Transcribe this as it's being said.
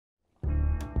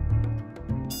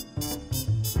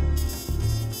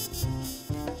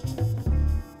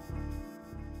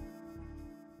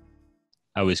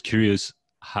I was curious,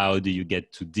 how do you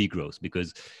get to degrowth?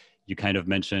 Because you kind of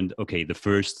mentioned, okay, the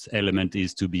first element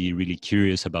is to be really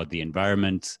curious about the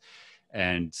environment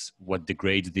and what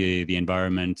degrades the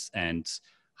environment, and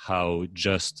how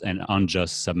just and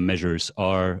unjust some measures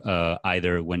are,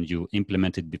 either when you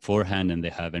implement it beforehand and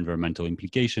they have environmental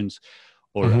implications,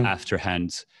 or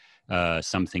afterhand,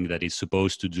 something that is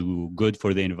supposed to do good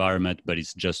for the environment, but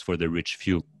it's just for the rich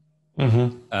few.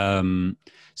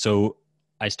 So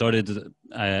I started,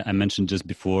 I mentioned just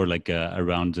before, like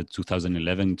around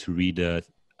 2011, to read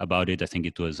about it. I think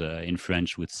it was in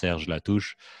French with Serge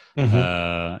Latouche.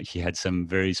 He had some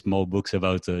very small books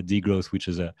about degrowth, which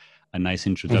is a nice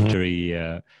introductory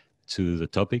to the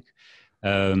topic.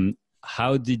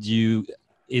 How did you,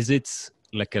 is it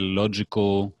like a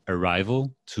logical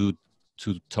arrival to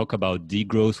talk about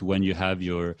degrowth when you have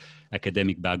your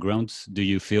academic background? Do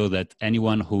you feel that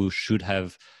anyone who should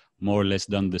have more or less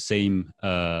done the same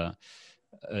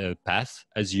path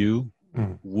as you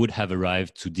would have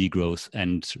arrived to degrowth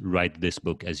and write this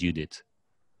book as you did?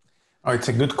 Oh, it's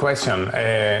a good question.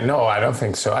 No, I don't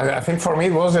think so. I think for me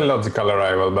it was a logical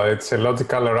arrival, but it's a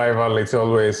logical arrival. It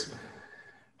always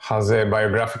has a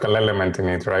biographical element in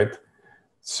it, right?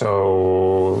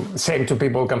 So same two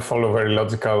people can follow very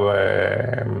logical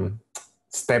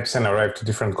steps and arrive to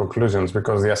different conclusions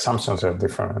because the assumptions are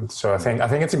different. So I think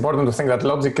it's important to think that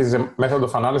logic is a method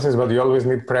of analysis, but you always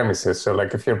need premises. So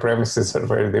like if your premises are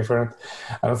very different,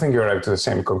 I don't think you arrive to the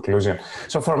same conclusion.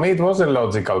 So for me, it was a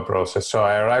logical process. So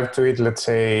I arrived to it, let's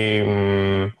say,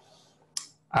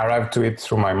 I arrived to it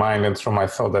through my mind and through my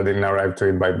thought. I didn't arrive to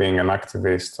it by being an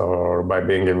activist or by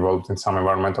being involved in some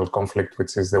environmental conflict,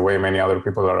 which is the way many other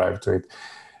people arrive to it.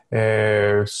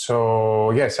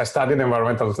 So yes, I studied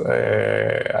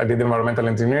I did environmental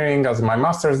engineering as my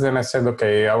master's. Then I said,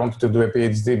 okay, I wanted to do a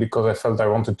PhD because I felt I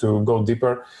wanted to go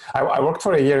deeper. I worked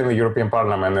for a year in the European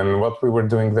Parliament, and what we were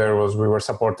doing there was we were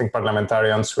supporting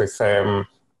parliamentarians with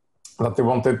that they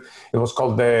wanted. It was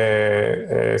called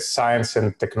the Science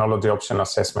and Technology Option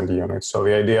Assessment Unit. So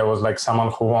the idea was like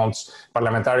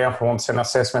parliamentarian who wants an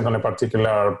assessment on a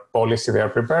particular policy they are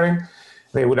preparing,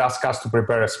 they would ask us to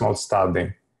prepare a small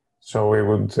study. So we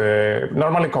would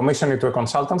normally commission it to a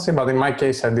consultancy, but in my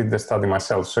case, I did the study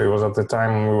myself. So it was at the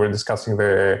time we were discussing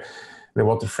the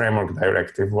Water Framework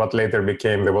Directive, what later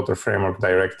became the Water Framework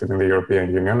Directive in the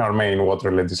European Union, our main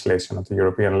water legislation at the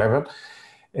European level.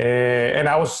 And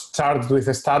I was charged with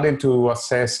a study to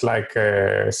assess like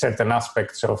certain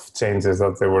aspects of changes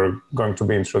that they were going to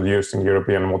be introduced in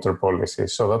European water policy.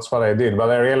 So that's what I did. But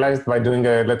I realized by doing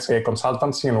let's say a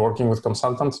consultancy and working with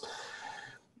consultants,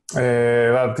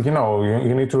 that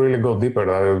you need to really go deeper.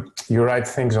 You write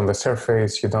things on the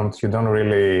surface, you don't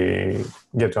really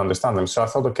get to understand them. So I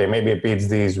thought, okay, maybe a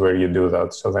PhD is where you do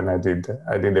that. So then I did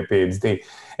a PhD.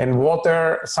 And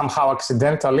water somehow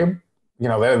accidentally,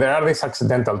 there are these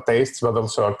accidental tastes, but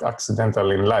also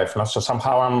accidental in life. And so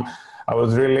somehow I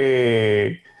was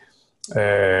really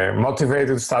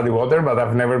motivated to study water, but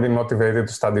I've never been motivated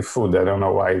to study food. I don't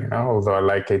know why, although I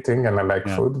like eating and I like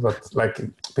food, but like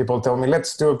people tell me,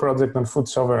 let's do a project on food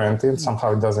sovereignty, and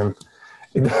somehow it doesn't.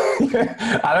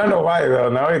 I don't know why though.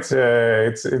 No, these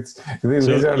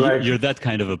are like, you're that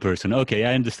kind of a person. Okay,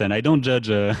 I understand. I don't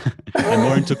judge. I'm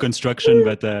more into construction,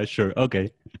 but sure. Okay.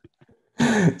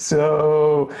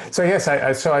 So yes,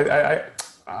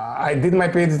 I did my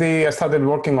PhD. I started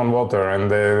working on water, and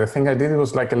the thing I did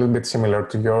was like a little bit similar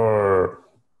to your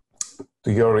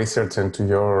research and to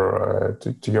your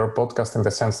podcast, in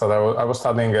the sense that I was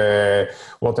studying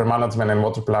water management and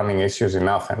water planning issues in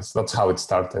Athens. That's how it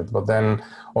started. But then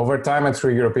over time and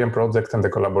through European project and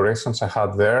the collaborations I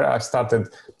had there, I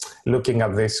started looking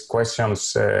at these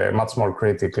questions much more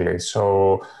critically.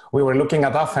 So we were looking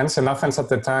at Athens, and Athens at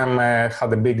the time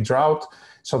had a big drought.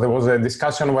 So there was a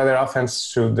discussion whether Athens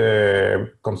should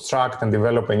construct and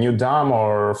develop a new dam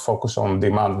or focus on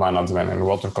demand management and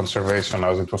water conservation,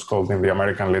 as it was called in the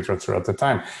American literature at the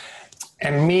time.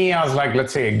 And me, as like,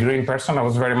 let's say, a green person, I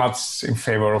was very much in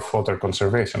favor of water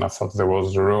conservation. I thought there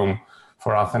was room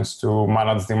for Athens to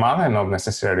manage demand and not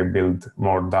necessarily build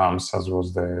more dams, as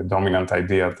was the dominant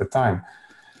idea at the time.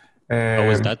 How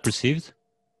was that perceived?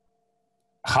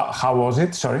 How was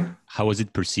it? Sorry? How was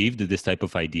it perceived, this type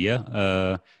of idea?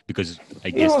 Because I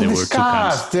guess there were two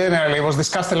camps. Generally, it was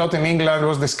discussed a lot in England. It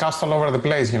was discussed all over the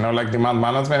place, like demand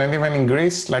management, and even in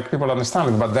Greece, like people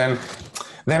understand it. But then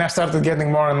I started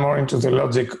getting more and more into the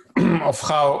logic of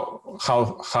how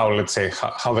let's say,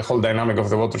 how the whole dynamic of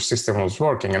the water system was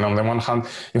working. And on the one hand,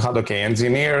 you had,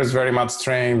 engineers very much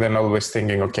trained and always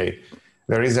thinking,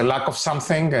 there is a lack of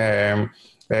something.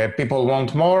 People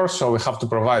want more, so we have to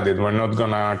provide it. We're not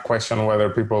going to question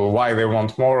why they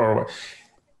want more.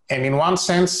 And in one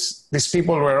sense, these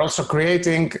people were also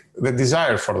creating the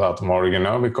desire for that more,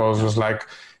 because it was like,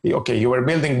 okay, you were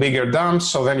building bigger dams,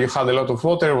 so then you had a lot of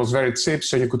water, it was very cheap,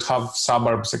 so you could have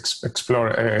suburbs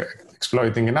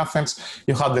exploiting in Athens.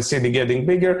 You had the city getting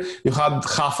bigger, you had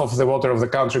half of the water of the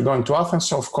country going to Athens,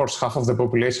 so of course half of the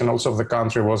population also of the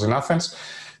country was in Athens.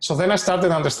 So then I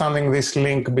started understanding this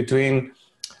link between,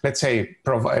 let's say,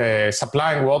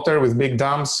 supplying water with big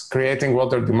dams, creating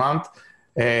water demand,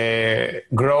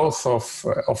 growth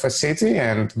of a city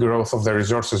and growth of the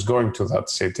resources going to that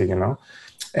city,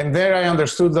 And there I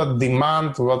understood that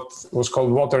demand, what was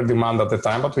called water demand at the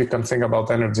time, but we can think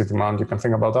about energy demand, you can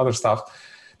think about other stuff,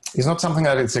 is not something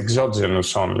that it's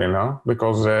exogenous only,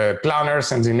 because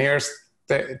planners, engineers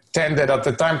tended at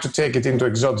the time to take it into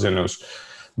exogenous.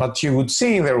 But you would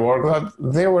see in their work that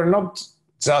they were not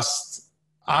just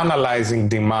analyzing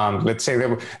demand. Let's say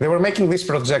they were making these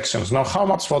projections. Now, how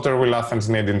much water will Athens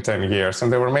need in 10 years?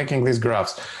 And they were making these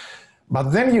graphs.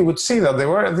 But then you would see that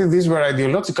these were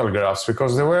ideological graphs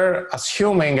because they were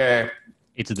assuming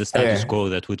it's the status quo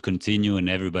that would continue and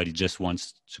everybody just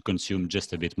wants to consume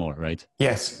just a bit more, right?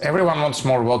 Yes, everyone wants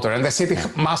more water and the city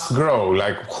must grow.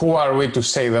 Like, who are we to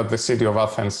say that the city of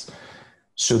Athens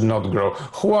should not grow?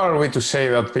 Who are we to say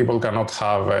that people cannot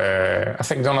have? I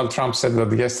think Donald Trump said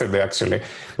that yesterday. Actually,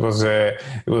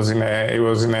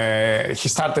 he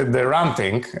started the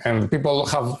ranting, and people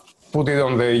have put it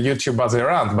on the YouTube as a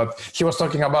rant. But he was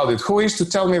talking about it. Who is to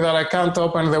tell me that I can't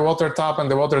open the water tap and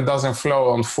the water doesn't flow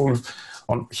on full?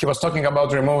 He was talking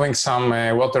about removing some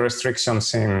water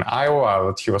restrictions in Iowa.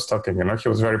 That he was talking. He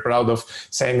was very proud of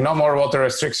saying no more water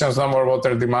restrictions, no more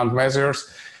water demand measures.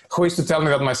 Who is to tell me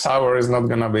that my shower is not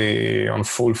going to be on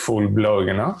full blow,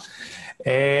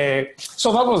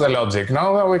 So that was the logic.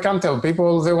 Now we can tell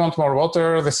people they want more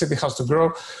water, the city has to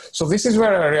grow. So this is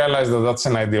where I realized that that's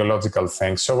an ideological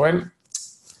thing. So when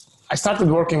I started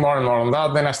working more and more on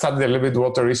that, then I studied a little bit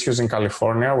water issues in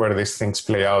California, where these things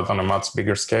play out on a much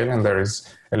bigger scale, and there is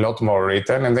a lot more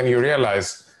written. And then you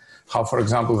realize how, for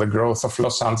example, the growth of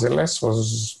Los Angeles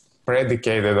was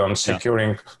predicated on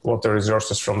securing water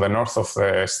resources from the north of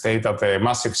the state at a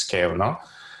massive scale, no?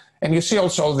 And you see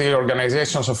also all the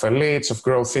organizations of elites, of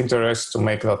growth interests to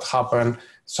make that happen.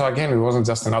 So again, it wasn't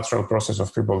just a natural process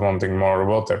of people wanting more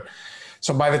water.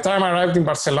 So by the time I arrived in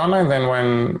Barcelona, and then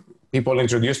when people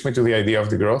introduced me to the idea of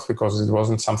degrowth, because it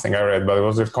wasn't something I read, but it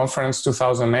was a conference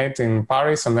 2008 in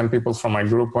Paris, and then people from my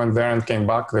group went there and came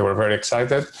back. They were very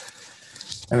excited.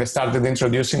 And they started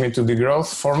introducing me to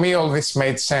degrowth. For me, all this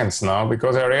made sense now,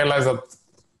 because I realized that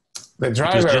the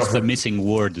driver... It was just a missing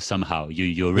word somehow.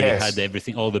 You already had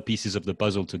everything, all the pieces of the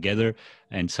puzzle together,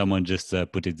 and someone just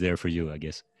put it there for you, I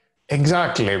guess.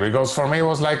 Exactly, because for me it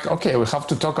was like, okay, we have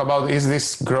to talk about, is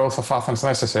this growth of Athens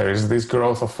necessary? Is this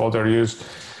growth of water use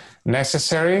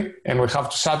necessary? And we have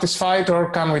to satisfy it, or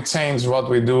can we change what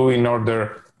we do in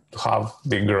order to have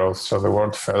big growth? So the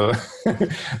word fell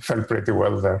pretty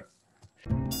well there.